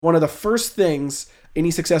One of the first things any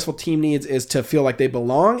successful team needs is to feel like they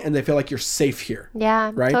belong and they feel like you're safe here.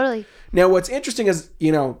 Yeah, right? Totally. Now, what's interesting is,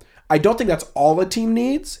 I don't think that's all a team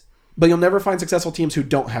needs, but you'll never find successful teams who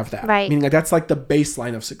don't have that. Right. Meaning like that's like the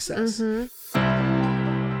baseline of success. Mm-hmm.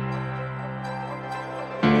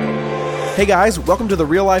 Hey guys, welcome to the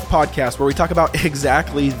Real Life Podcast, where we talk about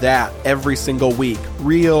exactly that every single week.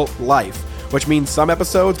 Real life, which means some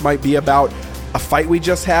episodes might be about a fight we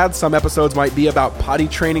just had, some episodes might be about potty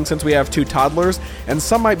training since we have 2 toddlers, and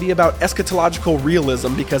some might be about eschatological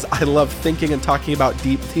realism because I love thinking and talking about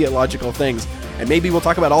deep theological things. And maybe we'll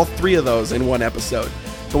talk about all 3 of those in one episode.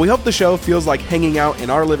 But we hope the show feels like hanging out in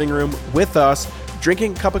our living room with us,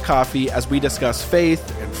 drinking a cup of coffee as we discuss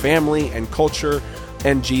faith and family and culture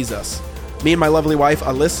and Jesus. Me and my lovely wife,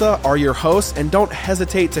 Alyssa, are your hosts, and don't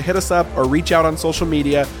hesitate to hit us up or reach out on social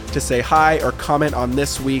media to say hi or comment on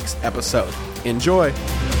this week's episode. Enjoy.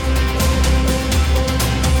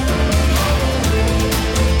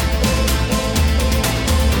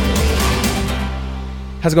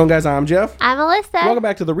 How's it going, guys? I'm Jeff. I'm Alyssa. Welcome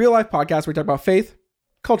back to the Real Life Podcast, where we talk about faith,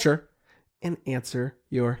 culture, and answer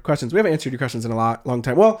your questions. We haven't answered your questions in a long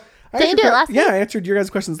time. Well, Did you do it last week? Yeah, I answered your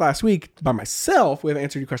guys' questions last week by myself. We haven't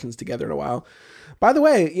answered your questions together in a while. By the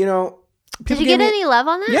way, did you get any love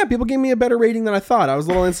on that? Yeah, people gave me a better rating than I thought. I was a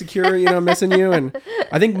little insecure, missing you. And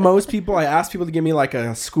I think most people, I asked people to give me like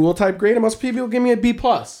a school type grade, and most people give me a B+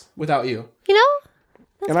 without you.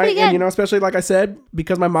 That's pretty good. And especially like I said,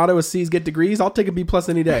 because my motto is C's get degrees, I'll take a B+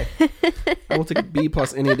 any day. I will take a B+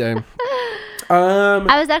 any day.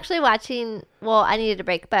 I was actually watching, I needed a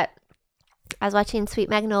break, but I was watching Sweet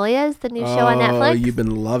Magnolias, the new show on Netflix. Oh, you've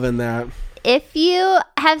been loving that. If you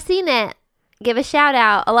have seen it, give a shout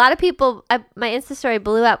out. A lot of people, my Insta story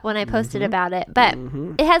blew up when I posted about it, but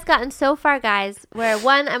it has gotten so far, guys, where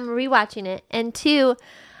 1, I'm rewatching it, and 2,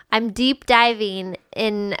 I'm deep diving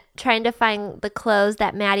in trying to find the clothes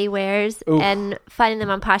that Maddie wears and finding them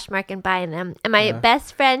on Poshmark and buying them. And my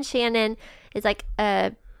best friend, Shannon, is like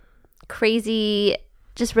a crazy,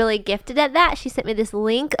 just really gifted at that. She sent me this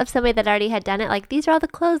link of somebody that already had done it. Like, these are all the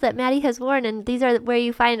clothes that Maddie has worn, and these are where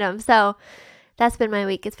you find them. So that's been my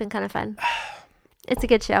week. It's been kind of fun. It's a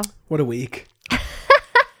good show. What a week.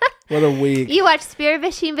 What a week. You watch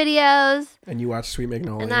spearfishing videos. And you watch Sweet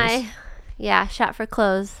Magnolias. And I shop for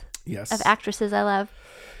clothes. Yes. Of actresses I love.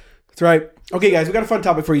 That's right. Okay, guys, we got a fun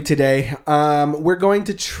topic for you today. We're going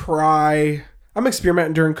to try... I'm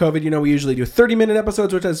experimenting during COVID. We usually do 30-minute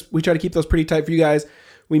episodes, which is, we try to keep those pretty tight for you guys.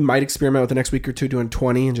 We might experiment with the next week or 2 doing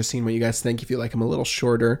 20 and just seeing what you guys think if you like them a little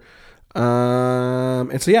shorter. So what I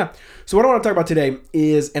want to talk about today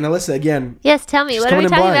is, and Alyssa, again. Yes, tell me. What are we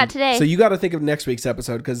talking about today? So you got to think of next week's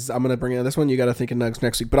episode because I'm going to bring in this one. You got to think of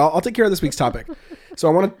next week, but I'll take care of this week's topic. So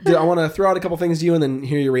I want to throw out a couple things to you and then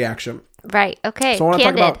hear your reaction. Right. Okay. So I want to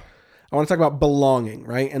talk about belonging,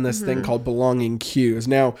 right? And this thing called belonging cues.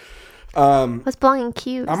 Now, what's belonging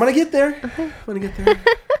cues? I'm going to get there.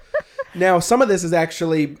 Now, some of this is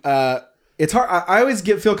actually, it's hard. I always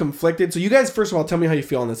feel conflicted. So you guys, first of all, tell me how you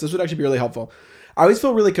feel on this. This would actually be really helpful. I always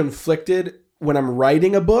feel really conflicted when I'm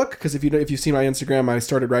writing a book. Because if you've seen my Instagram, I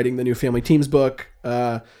started writing the new Family Teams book.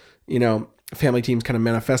 Family Teams kind of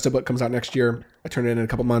manifesto book comes out next year. I turned it in a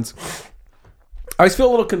couple months. I always feel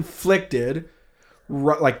a little conflicted,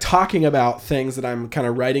 like talking about things that I'm kind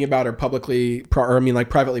of writing about or privately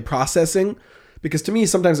processing. Because to me,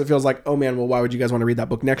 sometimes it feels like, oh man, well, why would you guys want to read that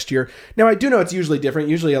book next year? Now, I do know it's usually different.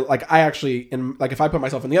 Usually, if I put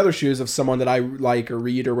myself in the other shoes of someone that I like or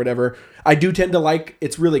read or whatever, I do tend to like,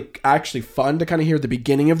 it's really actually fun to kind of hear the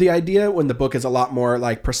beginning of the idea when the book is a lot more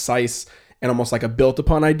like precise and almost like a built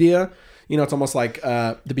upon idea. It's almost like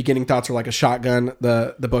the beginning thoughts are like a shotgun.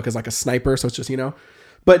 The book is like a sniper. So it's just,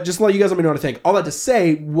 but just let you guys let me know what to think. All that to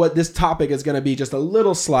say, what this topic is going to be just a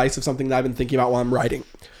little slice of something that I've been thinking about while I'm writing.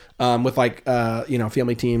 With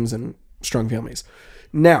family teams and strong families.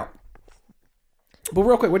 Now, but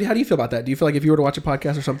real quick, how do you feel about that? Do you feel like if you were to watch a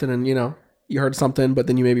podcast or something and, you heard something, but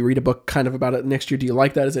then you maybe read a book kind of about it next year, do you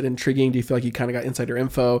like that? Is it intriguing? Do you feel like you kind of got insider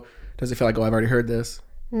info? Does it feel like, I've already heard this?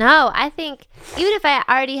 No, I think even if I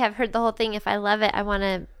already have heard the whole thing, if I love it, I want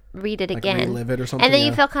to read it again. Relive it or something. And then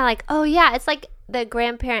you feel kind of like, oh yeah, it's like the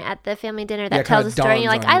grandparent at the family dinner that tells a story and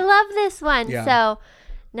you're like, I love this one. Yeah. So...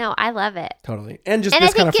 No, I love it. Totally. And just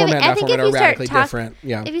this kind of format and that format are radically different.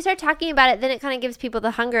 Yeah. If you start talking about it, then it kind of gives people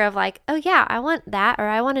the hunger of like, oh yeah, I want that, or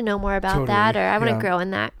I want to know more about that, or I want to grow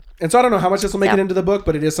in that. And so I don't know how much this will make it into the book,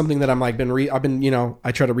 but it is something that I'm like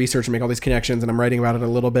I try to research and make all these connections, and I'm writing about it a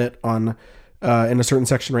little bit on in a certain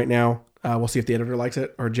section right now. We'll see if the editor likes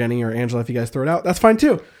it, or Jenny or Angela, if you guys throw it out, that's fine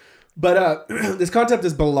too. But this concept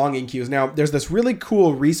is belonging cues. Now, there's this really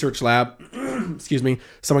cool research lab. Excuse me.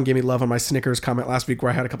 Someone gave me love on my Snickers comment last week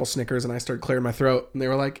where I had a couple Snickers and I started clearing my throat. And they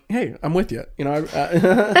were like, hey, I'm with you. You know, I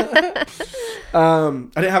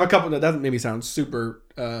didn't have a couple. That doesn't make me sound super...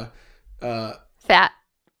 fat.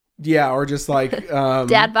 Yeah, or just like...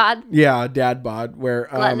 dad bod. Yeah, dad bod. Where,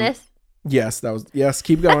 gluttonous. Yes, that was... Yes,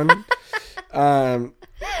 keep going.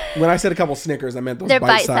 When I said a couple Snickers, I meant those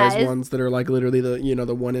bite-sized ones that are like literally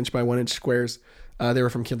the 1 inch by 1 inch squares. They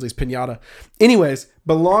were from Kinsley's Pinata. Anyways,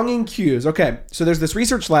 belonging cues. Okay, so there's this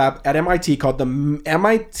research lab at MIT called the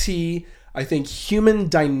MIT, I think, Human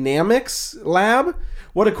Dynamics Lab.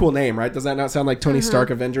 What a cool name, right? Does that not sound like Tony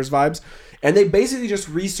Stark Avengers vibes? And they basically just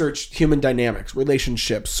researched human dynamics,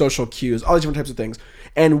 relationships, social cues, all these different types of things.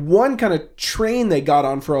 And one kind of train they got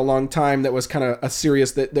on for a long time that was kind of a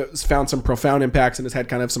serious, that found some profound impacts and has had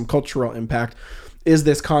kind of some cultural impact, is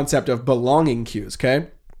this concept of belonging cues, okay?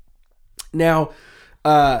 Now,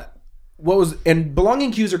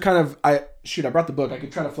 belonging cues are kind of, I brought the book. I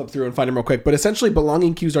could try to flip through and find them real quick. But essentially,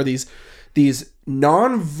 belonging cues are these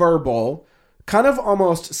non-verbal, kind of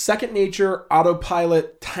almost second nature,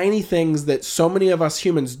 autopilot, tiny things that so many of us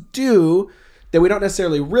humans do that we don't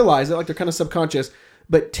necessarily realize it, like they're kind of subconscious,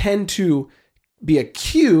 but tend to be a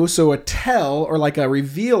cue, so a tell or like a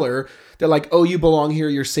revealer that like, oh, you belong here,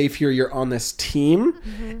 you're safe here, you're on this team.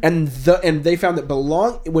 And they found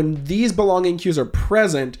that when these belonging cues are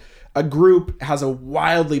present, a group has a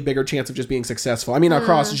wildly bigger chance of just being successful. I mean,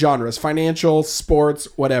 across genres, financial, sports,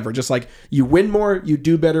 whatever. Just like you win more, you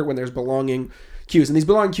do better when there's belonging cues. And these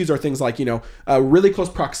belonging cues are things like, really close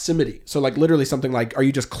proximity. So like literally something like, are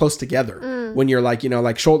you just close together when you're like,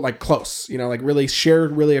 like close, like really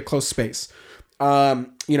shared, really a close space.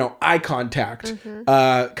 Eye contact,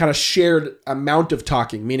 kind of shared amount of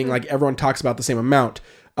talking, meaning like everyone talks about the same amount.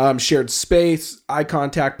 Shared space, eye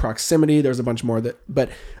contact, proximity. There's a bunch more but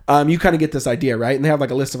you kind of get this idea, right? And they have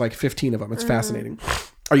like a list of like 15 of them. It's fascinating.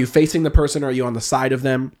 Are you facing the person or are you on the side of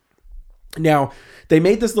them? Now, they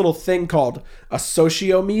made this little thing called a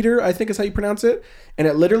sociometer, I think is how you pronounce it. And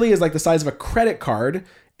it literally is like the size of a credit card.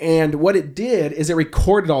 And what it did is it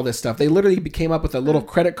recorded all this stuff. They literally came up with a little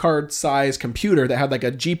credit card size computer that had like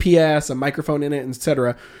a GPS, a microphone in it,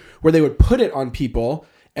 etc., where they would put it on people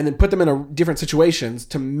and then put them in different situations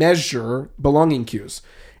to measure belonging cues.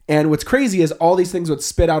 And what's crazy is all these things would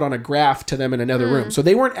spit out on a graph to them in another room. So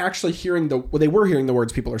they weren't actually hearing they were hearing the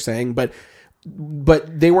words people are saying, but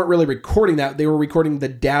they weren't really recording that. They were recording the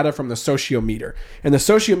data from the sociometer. And the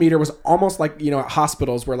sociometer was almost like, at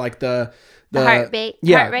hospitals where like the heart rate.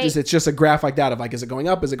 It's just a graph like that of like, is it going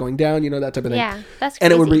up? Is it going down? That type of thing. Yeah, that's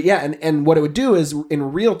crazy. And it would and what it would do is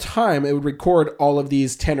in real time, it would record all of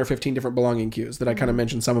these 10 or 15 different belonging cues that I kind of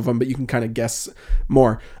mentioned some of them, but you can kind of guess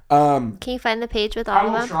more. Can you find the page with all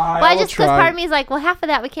of them? Because part of me is like, well, half of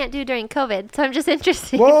that we can't do during COVID, so I'm just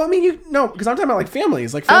interested. Well, I mean, because I'm talking about like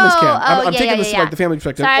families can. I'm taking this from like the family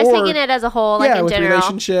perspective. Sorry, I was thinking it as a whole, like in with general.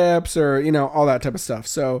 relationships or all that type of stuff.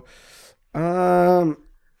 So,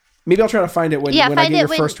 maybe I'll try to find it when I get your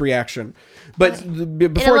first reaction. But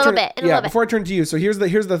before I turn to you, so here's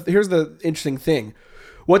the interesting thing.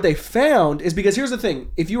 What they found is, because here's the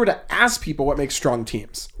thing: if you were to ask people what makes strong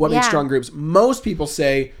teams, what makes strong groups, most people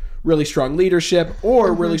say really strong leadership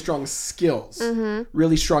or really strong skills,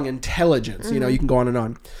 really strong intelligence. You can go on and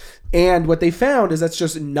on. And what they found is that's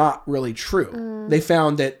just not really true. They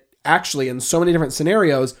found that actually in so many different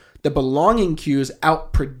scenarios, the belonging cues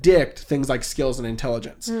outpredict things like skills and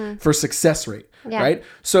intelligence for success rate, right?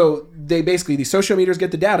 So they basically, these sociometers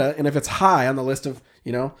get the data, and if it's high on the list of,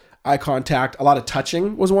 eye contact, a lot of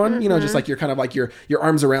touching was one, just like you're kind of like your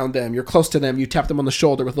arms around them, you're close to them, you tap them on the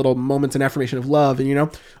shoulder with little moments and affirmation of love, and all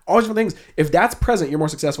these different things. If that's present, you're more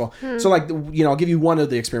successful. So like, I'll give you one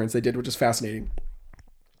of the experiments they did, which is fascinating.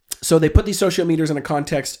 So they put these sociometers in a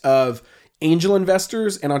context of angel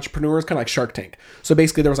investors and entrepreneurs, kind of like Shark Tank. So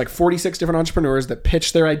basically there was like 46 different entrepreneurs that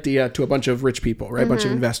pitched their idea to a bunch of rich people, right? A bunch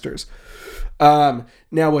of investors. Now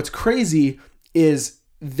what's crazy is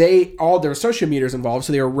all their sociometers involved.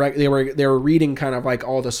 So they were reading kind of like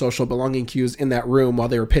all the social belonging cues in that room while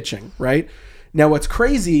they were pitching, right? Now what's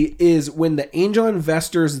crazy is when the angel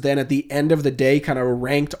investors then at the end of the day kind of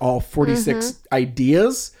ranked all 46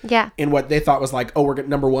 ideas in what they thought was like, oh,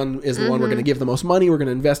 number one is the one we're going to give the most money, we're going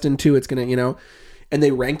to invest into, it's going to, and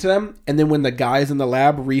they ranked them. And then when the guys in the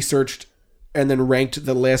lab researched and then ranked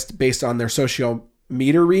the list based on their sociometer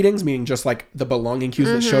meter readings, meaning just like the belonging cues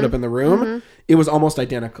that showed up in the room, it was almost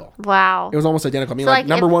identical. Wow. It was almost identical. I mean, so like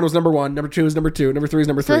number 1 was number 1, number 2 is number 2, number 3 is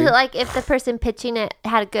number 3. So is it like if the person pitching it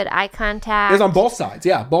had a good eye contact? It was on both sides.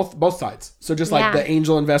 Yeah, both sides. So just like the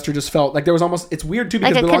angel investor just felt like there was almost, it's weird too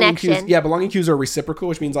because like belonging cues, belonging cues are reciprocal,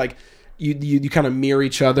 which means like you kind of mirror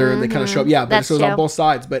each other and they kind of show up. Yeah, but it was on both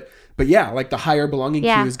sides. But yeah, like the higher belonging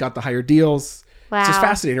cues got the higher deals. Wow. It's just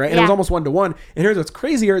fascinating, right? And it was almost 1-to-1. And here's what's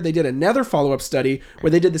crazier. They did another follow-up study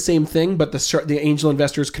where they did the same thing, but the angel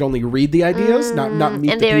investors could only read the ideas, not meet and the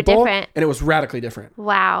people. And they were different. And it was radically different.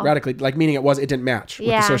 Wow. Radically, like meaning it didn't match with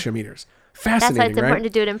the sociometers. Fascinating, that's why it's right? important to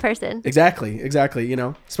do it in person. Exactly. You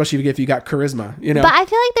know, especially if you got charisma, you know. But I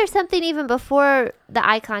feel like there's something even before the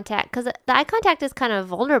eye contact, because the eye contact is kind of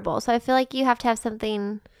vulnerable. So I feel like you have to have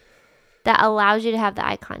something that allows you to have the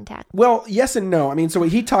eye contact. Well, yes and no. I mean, so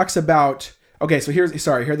he talks about... Okay, so here's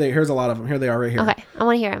a lot of them. Here they are right here. Okay, I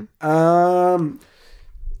want to hear them.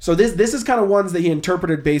 So this is kind of ones that he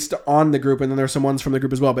interpreted based on the group, and then there's some ones from the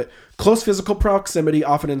group as well. But close physical proximity,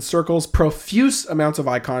 often in circles, profuse amounts of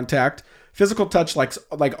eye contact, physical touch, like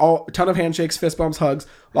ton of handshakes, fist bumps, hugs,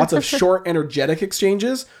 lots of short, energetic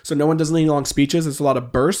exchanges. So no one does any long speeches. It's a lot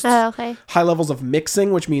of bursts. Oh, okay. High levels of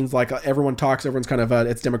mixing, which means like everyone talks, everyone's kind of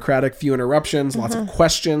it's democratic, few interruptions, lots of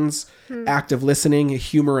questions, active listening,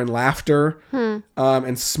 humor and laughter,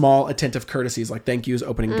 and small attentive courtesies like thank yous,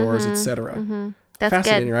 opening doors, etc. That's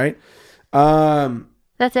fascinating, good. Right?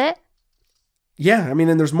 That's it? Yeah, I mean,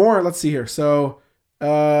 and there's more. Let's see here. So,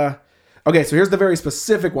 okay, so here's the very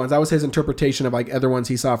specific ones. That was his interpretation of like other ones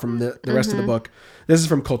he saw from the rest of the book. This is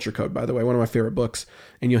from Culture Code, by the way, one of my favorite books,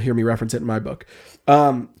 and you'll hear me reference it in my book.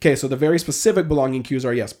 Okay, so the very specific belonging cues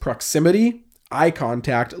are, yes, proximity, eye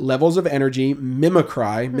contact, levels of energy,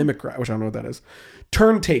 mimicry, which I don't know what that is,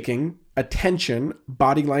 turn taking, attention,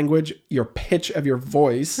 body language, your pitch of your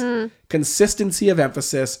voice, consistency of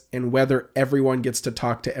emphasis, and whether everyone gets to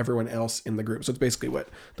talk to everyone else in the group. So it's basically what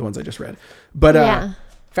the ones I just read. But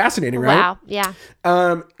fascinating, right? Wow, yeah.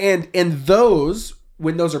 And those,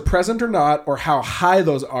 when those are present or not, or how high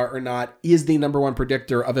those are or not, is the number one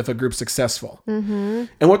predictor of if a group's successful. And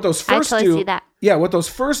what those first see that. Yeah, what those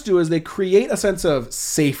first do is they create a sense of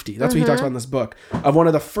safety. That's what he talks about in this book. Of one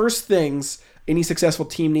of the first things any successful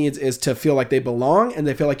team needs is to feel like they belong and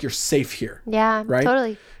they feel like you're safe here. Yeah, right?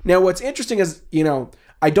 Totally. Now, what's interesting is,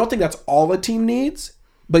 I don't think that's all a team needs,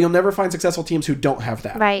 but you'll never find successful teams who don't have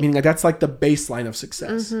that. Right. Meaning like that's like the baseline of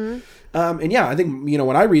success. And yeah, I think,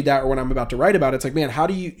 when I read that or when I'm about to write about it, it's like, man, how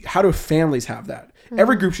do families have that?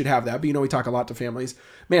 Every group should have that, but we talk a lot to families.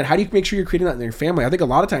 Man, how do you make sure you're creating that in your family? I think a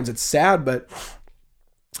lot of times it's sad, but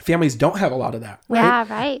families don't have a lot of that. Right? Yeah,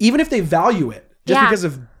 right. Even if they value it, just because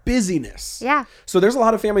of busyness. Yeah. So there's a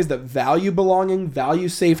lot of families that value belonging, value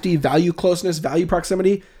safety, value closeness, value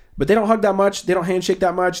proximity, but they don't hug that much. They don't handshake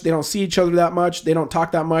that much. They don't see each other that much. They don't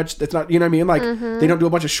talk that much. That's not, you know what I mean? Like they don't do a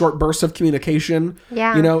bunch of short bursts of communication.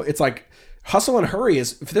 Yeah. It's like hustle and hurry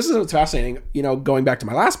this is what's fascinating, going back to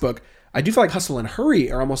my last book. I do feel like hustle and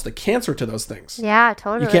hurry are almost the cancer to those things. Yeah,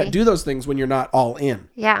 totally. You can't do those things when you're not all in.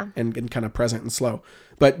 Yeah. And kind of present and slow.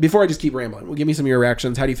 But before I just keep rambling, well, give me some of your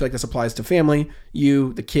reactions. How do you feel like this applies to family?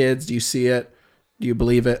 You, the kids, do you see it? Do you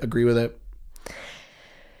believe it? Agree with it?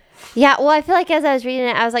 Yeah, well, I feel like as I was reading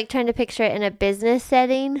it, I was like trying to picture it in a business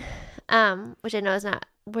setting, which I know is not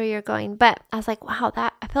where you're going. But I was like, wow,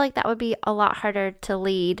 I feel like that would be a lot harder to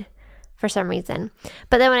lead for some reason.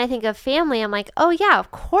 But then when I think of family, I'm like, oh yeah,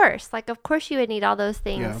 of course. Like, of course you would need all those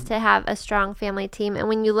things to have a strong family team. And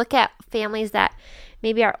when you look at families that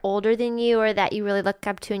maybe are older than you or that you really look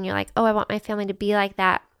up to and you're like, oh, I want my family to be like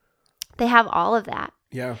that, they have all of that.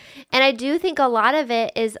 Yeah. And I do think a lot of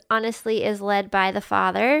it is led by the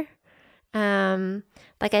father.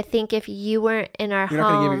 Like I think if you weren't in our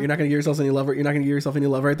home, you're not going to give yourself any love. You're not going to give yourself any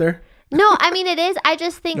love right there. No, I mean it is. I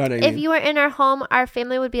just think if you were in our home, our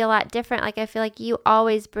family would be a lot different. Like I feel like you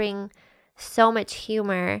always bring so much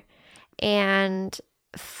humor and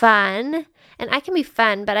fun. And I can be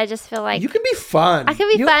fun, but I just feel like you can be fun. I can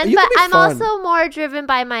be fun, but I'm also more driven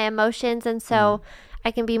by my emotions, and so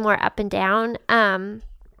I can be more up and down. And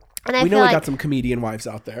I know we got some comedian wives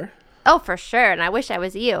out there. Oh, for sure, and I wish I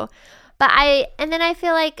was you. But then I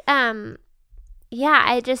feel like,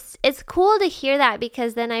 it's cool to hear that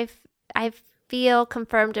because then I feel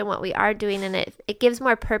confirmed in what we are doing, and it gives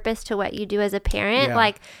more purpose to what you do as a parent. Yeah.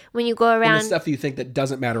 Like when you go around, and the stuff you think that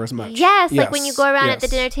doesn't matter as much. Yes, like when you go around at the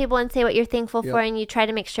dinner table and say what you're thankful for, and you try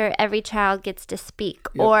to make sure every child gets to speak.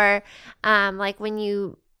 Or like when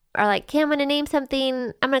you are like, okay, I'm going to name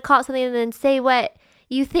something, I'm going to call it something, and then say what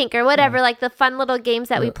you think or whatever. Like the fun little games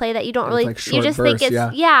that we play that you don't really, like you just think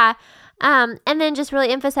it's And then just really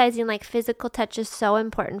emphasizing like physical touch is so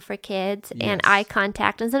important for kids and eye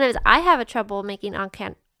contact. And sometimes I have a trouble making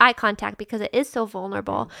eye contact because it is so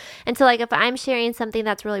vulnerable. And so like if I'm sharing something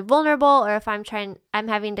that's really vulnerable, or if I'm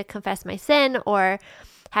having to confess my sin or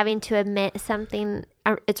having to admit something,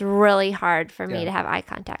 it's really hard for me to have eye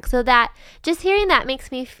contact. So that just hearing that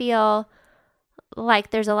makes me feel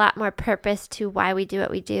like there's a lot more purpose to why we do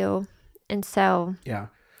what we do. And so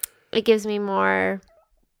it gives me more,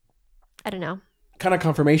 I don't know, kind of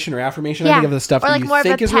confirmation or affirmation. I think of the stuff that you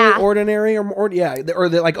think is really ordinary or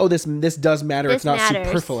like, oh, this does matter. It's not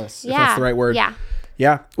superfluous, if that's the right word.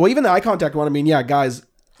 Yeah. Well, even the eye contact one, I mean, guys,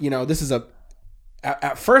 this is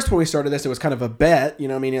at first when we started this, it was kind of a bet,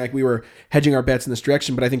 like we were hedging our bets in this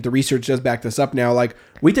direction, but I think the research does back this up now. Like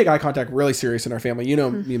we take eye contact really serious in our family.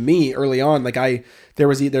 Me early on, like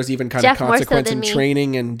there's even kind of consequence and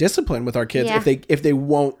training and discipline with our kids if they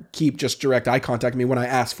won't keep just direct eye contact with me when I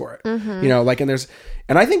ask for it.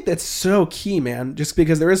 And I think that's so key, man, just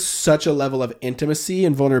because there is such a level of intimacy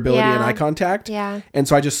and vulnerability in eye contact. Yeah. And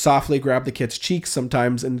so I just softly grab the kid's cheeks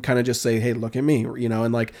sometimes and kind of just say, hey, look at me,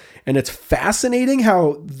 and it's fascinating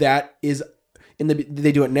how that is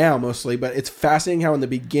they do it now mostly, but it's fascinating how in the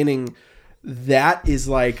beginning that is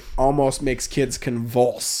like almost makes kids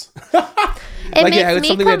convulse. It's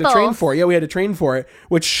something we had to train for. Yeah, we had to train for it,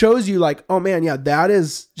 which shows you like, oh man, that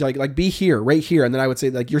is like be here, right here, and then I would say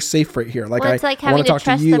like you're safe right here. Like it's like I want to talk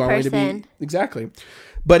to you. I want to be exactly.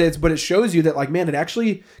 But it shows you that like, man, it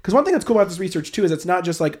actually, because one thing that's cool about this research too is it's not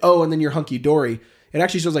just like, oh, and then you're hunky dory. It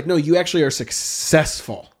actually shows like, no, you actually are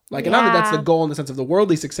successful. Like, and not that that's the goal in the sense of the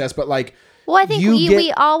worldly success, but like, well, I think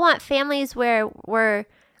we all want families where we're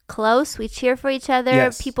close, we cheer for each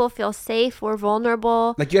other, people feel safe, we're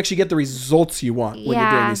vulnerable, like you actually get the results you want when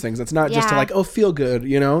you're doing these things. It's not just to like, oh, feel good,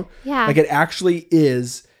 like it actually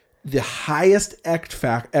is the highest X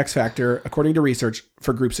factor according to research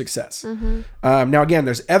for group success. Now again,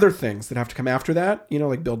 there's other things that have to come after that,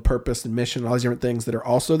 like build purpose and mission and all these different things that are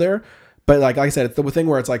also there, but like I said, it's the thing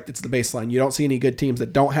where it's like it's the baseline. You don't see any good teams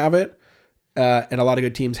that don't have it, and a lot of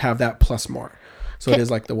good teams have that plus more. So it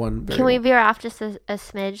is like the one. Can we veer off just a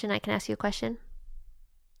smidge and I can ask you a question?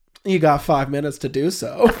 You got 5 minutes to do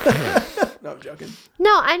so. No, I'm joking.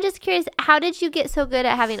 No, I'm just curious. How did you get so good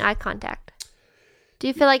at having eye contact? Do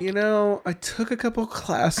you feel like... I took a couple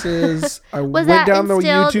classes. I went down the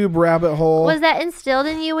YouTube rabbit hole. Was that instilled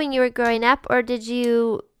in you when you were growing up? Or did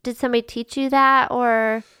somebody teach you that?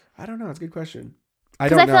 Or... I don't know. It's a good question.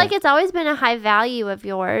 Because I feel like it's always been a high value of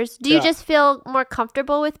yours. Do you just feel more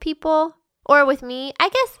comfortable with people? Or with me? I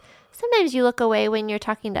guess sometimes you look away when you're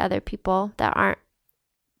talking to other people that aren't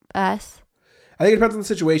us. I think it depends on the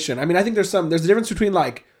situation. I mean, I think there's a difference between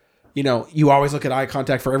like, you always look at eye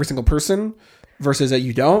contact for every single person versus that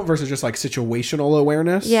you don't, versus just like situational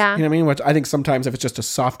awareness. Yeah. You know what I mean? Which I think sometimes if it's just a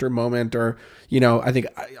softer moment or, I think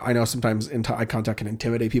I know sometimes eye contact can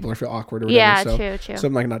intimidate people or feel awkward or whatever. Yeah, true. So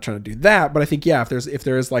I'm like not trying to do that. But I think, if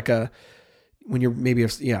there is like when you're maybe,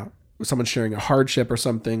 with someone sharing a hardship or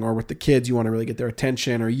something, or with the kids, you want to really get their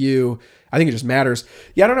attention, or I think it just matters.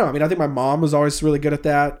 Yeah, I don't know. I mean, I think my mom was always really good at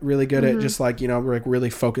that, really good at just like, like really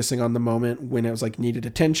focusing on the moment when it was like needed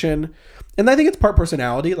attention. And I think it's part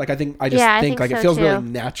personality. Like, I think like so it feels really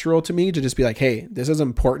natural to me to just be like, hey, this is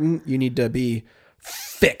important. You need to be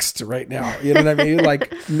fixed right now. You know what I mean?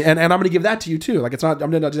 Like, and I'm going to give that to you too. Like, I'm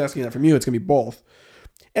not just asking that from you. It's going to be both.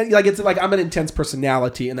 And like, it's like, I'm an intense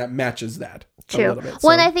personality and that matches that. True. Bit, so.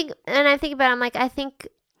 Well, I think about it, I'm like, I think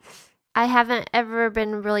I haven't ever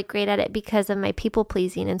been really great at it because of my people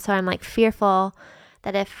pleasing. And so I'm like fearful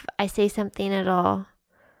that if I say something, it'll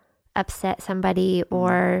upset somebody,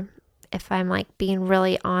 or if I'm like being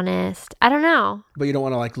really honest, I don't know. But you don't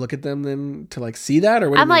want to like look at them then to like see that, or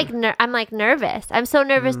what? I'm like nervous. I'm so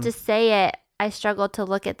nervous to say it. I struggle to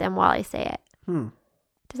look at them while I say it.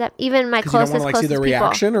 Does that even my closest? You don't want to like see their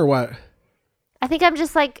reaction or what? I think I'm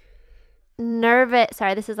just like nervous.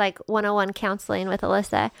 Sorry, this is like 101 counseling with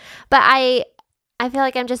Alyssa, but I feel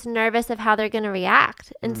like I'm just nervous of how they're going to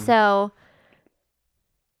react, and so.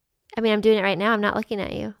 I mean, I'm doing it right now. I'm not looking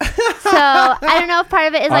at you. So I don't know if part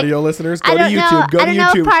of it is like... Audio listeners, go to YouTube. Go to YouTube. I don't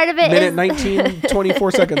know if part of it is... Minute 19,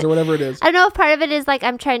 24 seconds or whatever it is. I don't know if part of it is like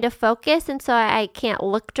I'm trying to focus and so I can't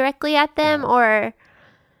look directly at them, or...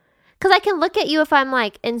 Because I can look at you if I'm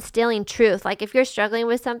like instilling truth. Like if you're struggling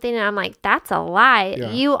with something and I'm like, that's a lie.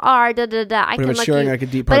 Yeah. You are da-da-da. I can look at you. Like a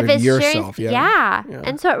deep part of yourself. Yeah.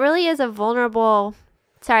 And so it really is a vulnerable...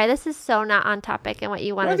 Sorry, this is so not on topic and what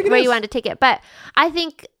you wanted, where you wanted to take it. But I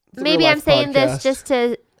think... Maybe I'm saying podcast. This just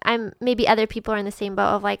to, maybe other people are in the same boat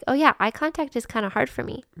of like, oh yeah, eye contact is kind of hard for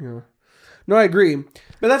me. Yeah. No, I agree.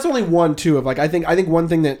 But that's only one too of like, I think one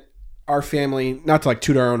thing that our family, not to like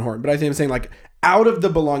toot our own horn, but I think I'm saying like out of the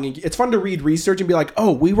belonging, it's fun to read research and be like,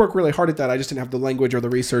 oh, we work really hard at that. I just didn't have the language or the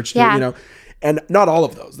research to, you know, and not all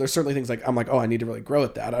of those. There's certainly things like, I'm like, oh, I need to really grow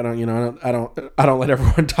at that. I don't let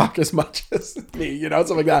everyone talk as much as me, you know,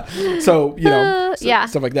 stuff like that. So, you know,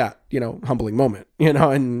 stuff like that, you know, humbling moment, you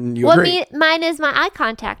know, and you agree. Mine is my eye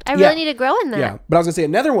contact. I really need to grow in that. Yeah. But I was gonna say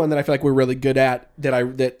another one that I feel like we're really good at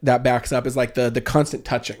that backs up is like the constant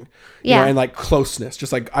touching, you know, and like closeness.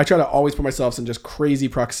 Just like I try to always put myself in just crazy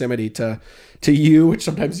proximity to you, which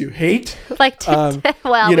sometimes you hate. Like, well,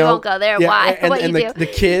 we won't go there. Why? And the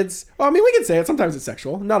kids. Well, I mean, we can say it. Sometimes it's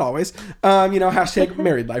sexual, not always. You know, hashtag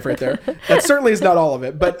married life right there. That certainly is not all of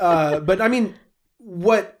it. But I mean,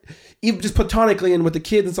 even just platonically and with the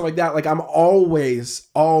kids and stuff like that, like I'm always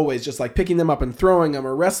just like picking them up and throwing them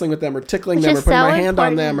or wrestling with them or tickling them or putting my hand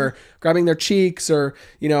on them or grabbing their cheeks or,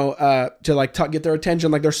 you know, to like get their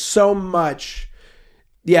attention. Like there's so much.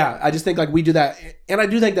 Yeah, I just think like we do that, and I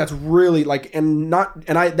do think that's really like,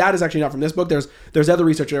 that is actually not from this book. There's other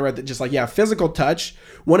research I read that just like, yeah, physical touch.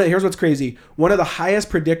 Here's what's crazy. One of the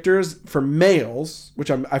highest predictors for males,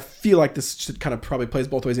 which I feel like this should kind of probably plays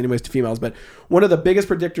both ways anyways to females, but one of the biggest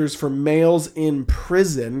predictors for males in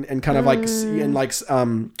prison and kind of like in like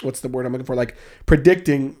what's the word I'm looking for, like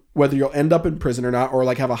predicting whether you'll end up in prison or not, or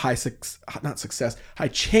like have a high chance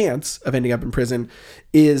of ending up in prison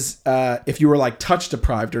is if you were like touch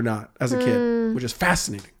deprived or not as a kid, which is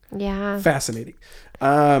fascinating. Yeah. Fascinating.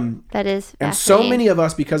 That is fascinating. And so many of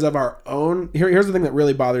us, because of our own, here's the thing that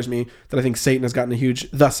really bothers me, that I think Satan has gotten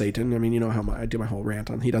the Satan. I mean, you know how I do my whole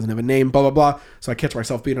rant on he doesn't have a name, blah, blah, blah. So I catch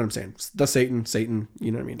myself being what I'm saying. The Satan,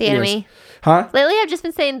 you know what I mean? The enemy. Huh? Lately, I've just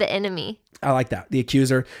been saying the enemy. I like that. The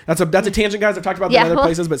accuser. That's a tangent, guys. I've talked about that in other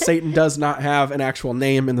places, but Satan does not have an actual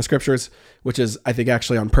name in the scriptures, which is, I think,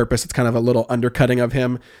 actually on purpose. It's kind of a little undercutting of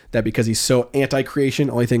him, that because he's so anti-creation,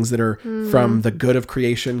 only things that are from the good of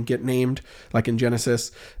creation get named, like in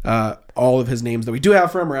Genesis. All of his names that we do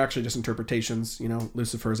have for him are actually just interpretations. You know,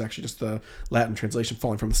 Lucifer is actually just the Latin translation,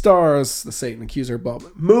 falling from the stars, the Satan accuser.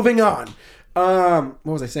 But moving on. What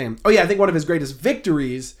was I saying? Oh, yeah, I think one of his greatest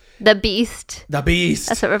victories... The beast.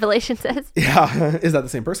 That's what Revelation says. Yeah. Is that the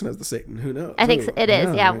same person as the Satan? Who knows? I think it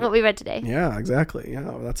is. Yeah. Right. What we read today. Yeah, exactly. Yeah.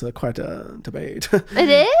 Well, that's quite a debate.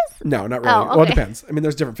 It is? No, not really. Oh, okay. Well, it depends. I mean,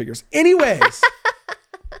 there's different figures. Anyways.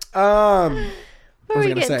 What were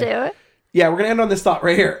we going to say? Yeah, we're going to end on this thought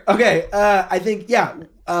right here. Okay. I think,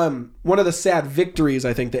 one of the sad victories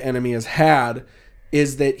I think the enemy has had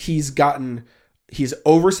is that he's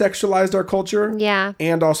over-sexualized our culture. Yeah.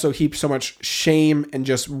 And also heaped so much shame and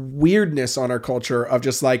just weirdness on our culture of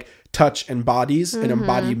just like touch and bodies and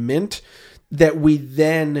embodiment that we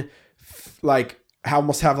then like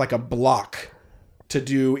almost have like a block to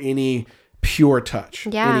do any pure touch,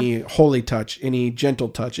 any holy touch, any gentle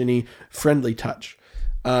touch, any friendly touch.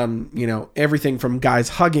 You know, everything from guys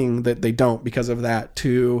hugging that they don't because of that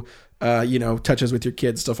to, you know, touches with your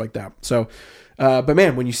kids, stuff like that. So, but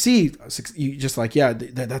man, when you see, you just like,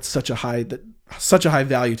 that's such a high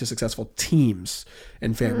value to successful teams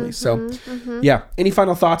and families. So yeah. Any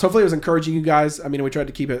final thoughts? Hopefully it was encouraging you guys. I mean, we tried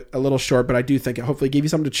to keep it a little short, but I do think it hopefully gave you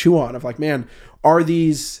something to chew on of like, man,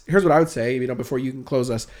 here's what I would say, you know, before you can close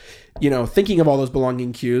us, you know, thinking of all those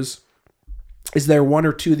belonging cues, is there one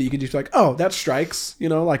or two that you can just like, oh, that strikes, you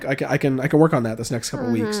know, like I can work on that this next couple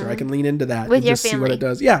of weeks, or I can lean into that with and your just family. see what it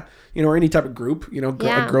does. Yeah. You know, or any type of group, you know,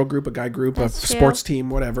 a girl group, a guy group, that's a sports team,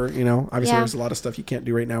 whatever, you know, obviously there's a lot of stuff you can't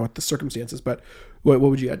do right now with the circumstances, but what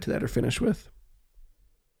would you add to that or finish with?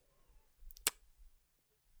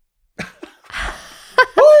 Woo,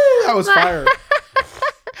 that was fire.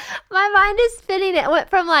 My mind is spinning. It went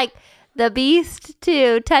from like the beast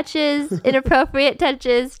to touches, inappropriate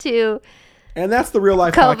touches to... And that's the real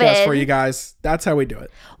life COVID. Podcast for you guys. That's how we do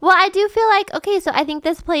it. Well, I do feel like, okay, so I think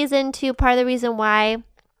this plays into part of the reason why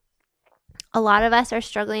a lot of us are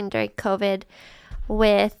struggling during COVID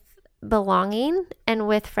with belonging and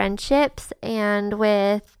with friendships and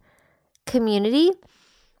with community.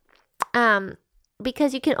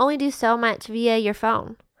 Because you can only do so much via your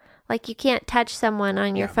phone. Like you can't touch someone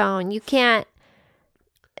on your phone. You can't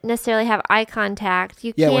necessarily have eye contact.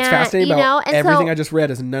 You can't, what's fascinating about and everything I just read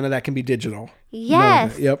is none of that can be digital.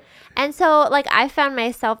 Yes. Yep. And so like I found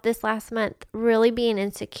myself this last month really being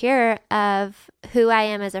insecure of who I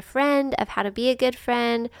am as a friend, of how to be a good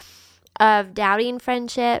friend, of doubting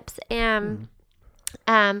friendships and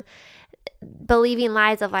believing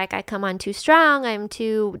lies of like I come on too strong, I'm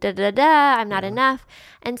too I'm not enough.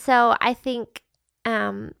 And so I think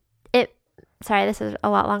sorry, this is a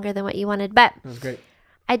lot longer than what you wanted, but that was great.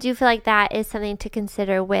 I do feel like that is something to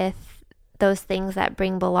consider with those things that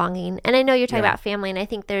bring belonging. And I know you're talking about family, and I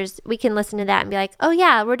think we can listen to that and be like, oh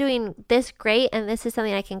yeah, we're doing this great, and this is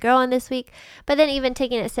something I can grow on this week. But then even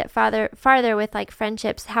taking it a step farther with like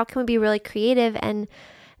friendships, how can we be really creative and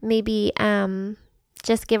maybe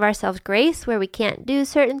just give ourselves grace where we can't do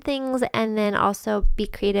certain things, and then also be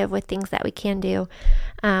creative with things that we can do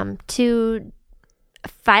to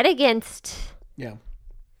fight against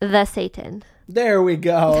the Satan. There we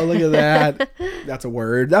go. Look at that. That's a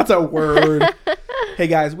word. Hey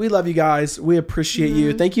guys, we love you guys. We appreciate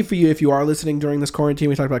you. Thank you if you are listening during this quarantine.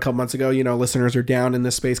 We talked about a couple months ago, listeners are down in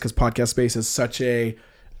this space because podcast space is such a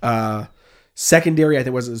secondary, I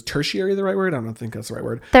think is tertiary the right word? I don't think that's the right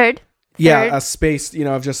word. Third. Yeah, a space,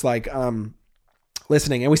 of just like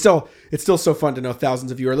listening. And it's still so fun to know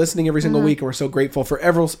thousands of you are listening every single week, and we're so grateful for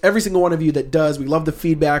every single one of you that does. We love the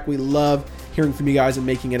feedback. We love hearing from you guys and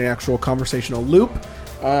making it an actual conversational loop.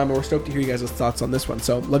 And we're stoked to hear you guys' thoughts on this one.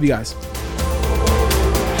 So love you guys.